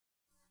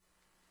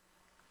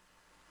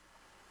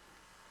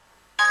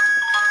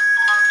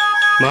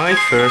My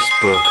first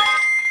book,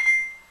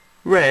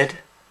 read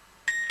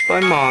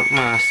by Mark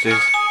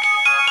Masters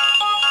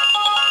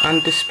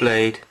and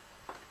displayed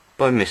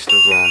by Mr.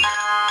 Ron.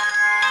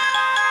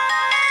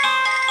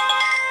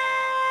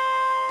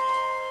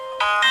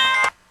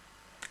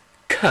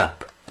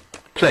 Cup,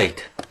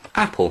 plate,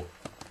 apple,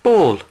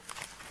 ball.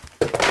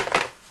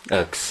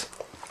 Uggs.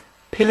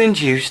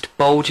 Pill-induced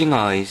bulging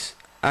eyes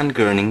and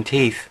gurning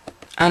teeth.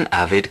 An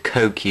avid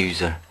coke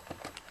user.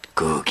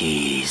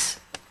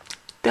 Cookies.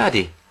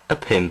 Daddy, a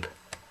pimp.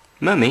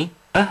 Mummy,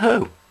 a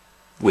hoe.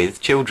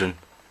 With children.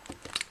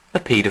 A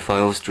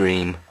paedophile's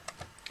dream.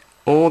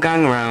 All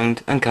gang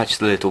round and catch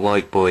the little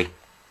white boy.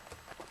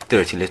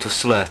 Dirty little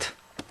slut.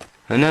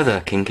 Another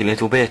kinky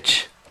little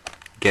bitch.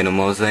 Get 'em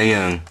whilst they're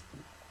young.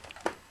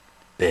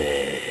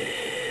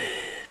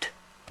 Bed.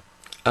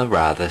 A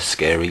rather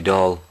scary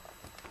doll.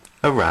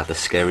 A rather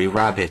scary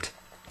rabbit.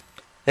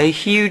 A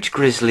huge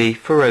grizzly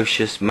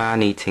ferocious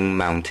man-eating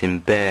mountain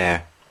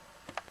bear.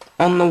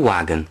 On the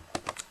wagon.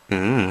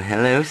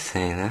 Hello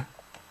sailor.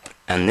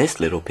 And this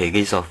little pig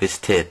is off his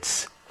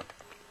tits.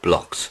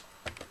 Blocks.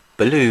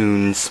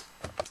 Balloons.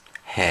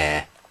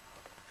 Hair.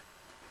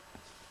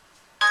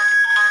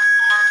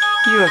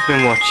 You have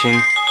been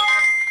watching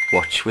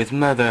Watch with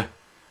Mother.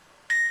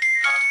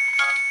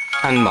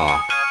 And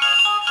Mark.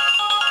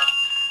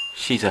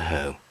 She's a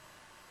hoe.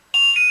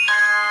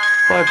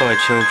 Bye bye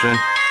children.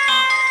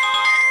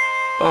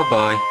 Bye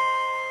bye.